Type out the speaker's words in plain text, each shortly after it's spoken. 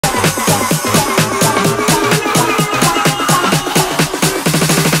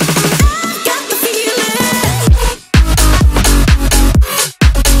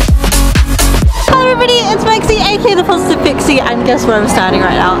guess where I'm standing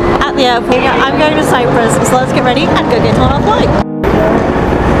right now? At the airport. I'm going to Cyprus, so let's get ready and go get on our flight.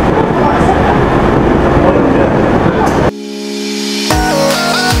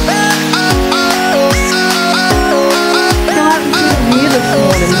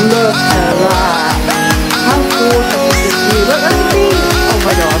 Look at that. How gorgeous is this view? Look at the beach. Oh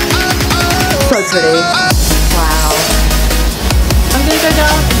my gosh. So pretty. Wow. I'm gonna go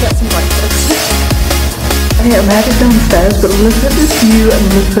down and get some breakfast. Okay, I'm headed downstairs, but look at this view and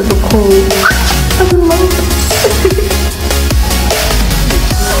look at the pool. I'm in love.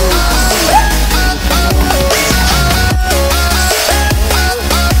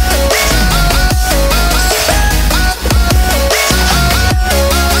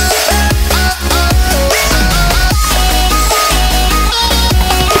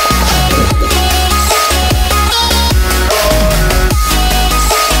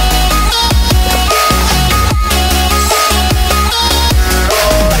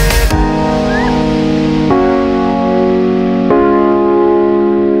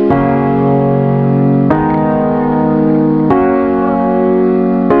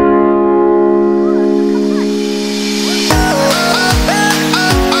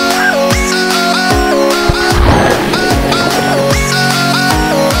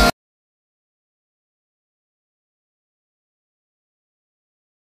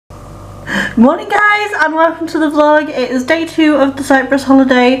 Morning guys, and welcome to the vlog. It is day 2 of the Cyprus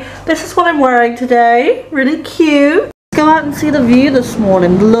holiday. This is what I'm wearing today. Really cute. Let's go out and see the view this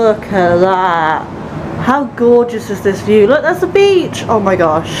morning. Look at that. How gorgeous is this view? Look, there's the beach. Oh my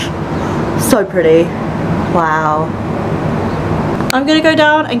gosh. So pretty. Wow. I'm gonna go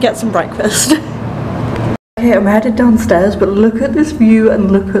down and get some breakfast. Okay, I'm headed downstairs, but look at this view and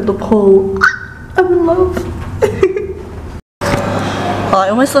look at the pool. I'm in love. Well, I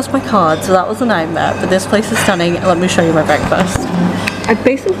almost lost my card, so that was a nightmare, but this place is stunning. Let me show you my breakfast. I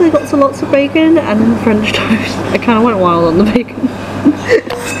basically got some lots of bacon and French toast. I kind of went wild on the bacon.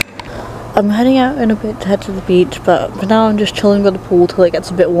 I'm heading out in a bit to head to the beach, but for now I'm just chilling by the pool till it gets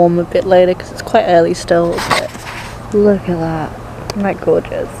a bit warm a bit later because it's quite early still. But look at that. Isn't that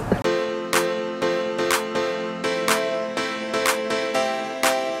gorgeous?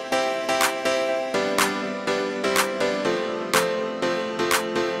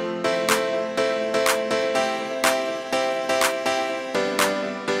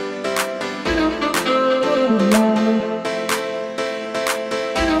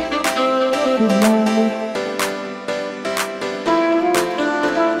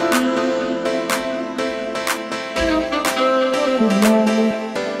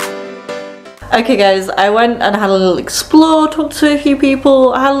 Okay guys, I went and had a little explore, talked to a few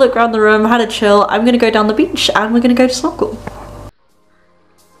people, I had a look around the room, had a chill. I'm gonna go down the beach and we're gonna go to snorkel.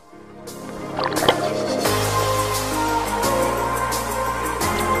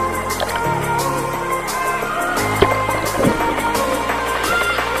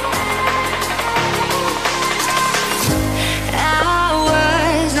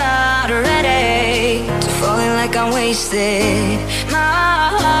 I'm wasted, my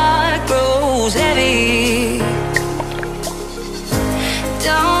heart grows heavy.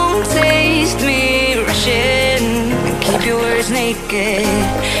 Don't taste me rushing and keep your words naked.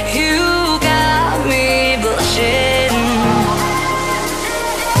 You got me blushing.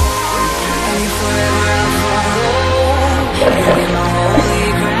 And you forever I'll follow. You be my holy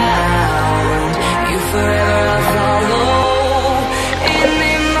ground. You forever I'll follow.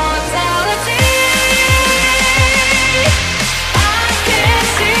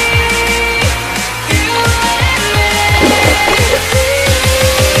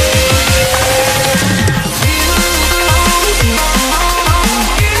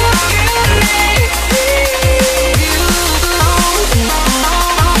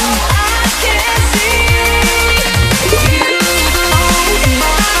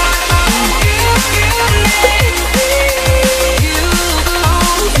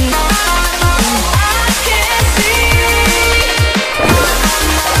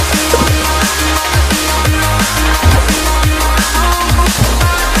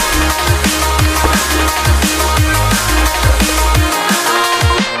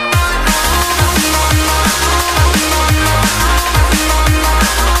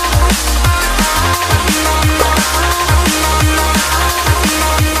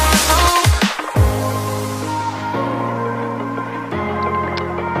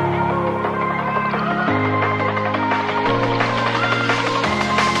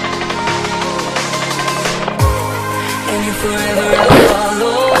 Forever I'll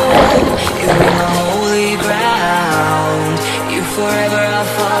follow. You be my holy ground. You forever I'll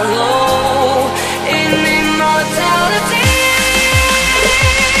follow. In immortality.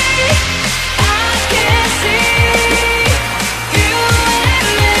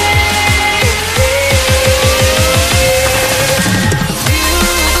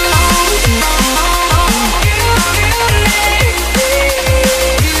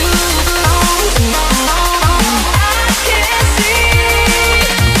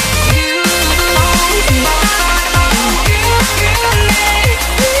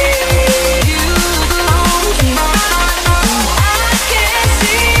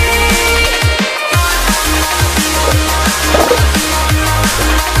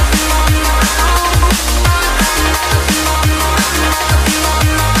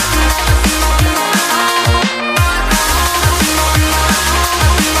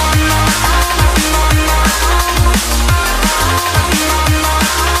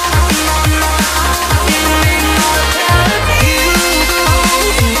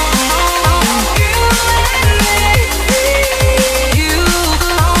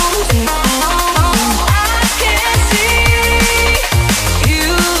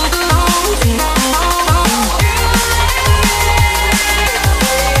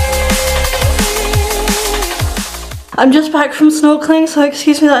 I'm just back from snorkeling, so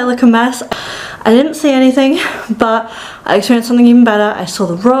excuse me that I look a mess. I didn't see anything, but I experienced something even better. I saw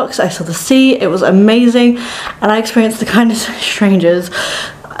the rocks, I saw the sea, it was amazing, and I experienced the kindest of strangers.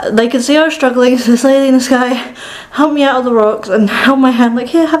 They could see I was struggling, so this lady in the sky helped me out of the rocks and held my hand like,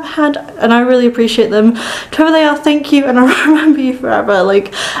 here, have a hand, and I really appreciate them. To whoever they are, thank you, and I'll remember you forever, like,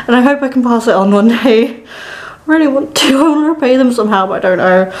 and I hope I can pass it on one day. I really want to. I want to repay them somehow, but I don't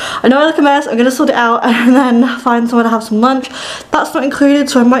know. I know I look a mess. I'm going to sort it out and then find somewhere to have some lunch. That's not included,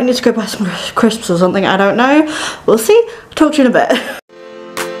 so I might need to go buy some crisps or something. I don't know. We'll see. I'll talk to you in a bit.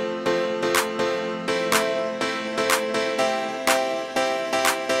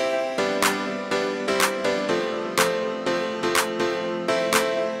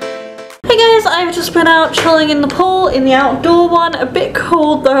 Hey guys, I've just been out chilling in the pool, in the outdoor one. A bit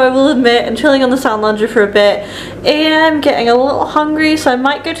cold though, I will admit, and chilling on the sound lounger for a bit. And I'm getting a little hungry, so I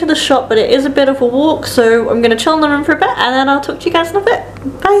might go to the shop, but it is a bit of a walk, so I'm going to chill in the room for a bit, and then I'll talk to you guys in a bit.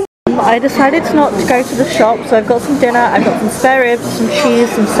 Bye! I decided not to go to the shop, so I've got some dinner, I've got some spare ribs, some cheese,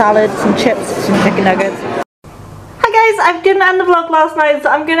 some salad, some chips, some chicken nuggets. Hi guys, I didn't end the vlog last night, so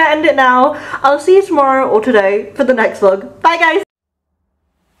I'm going to end it now. I'll see you tomorrow or today for the next vlog. Bye guys!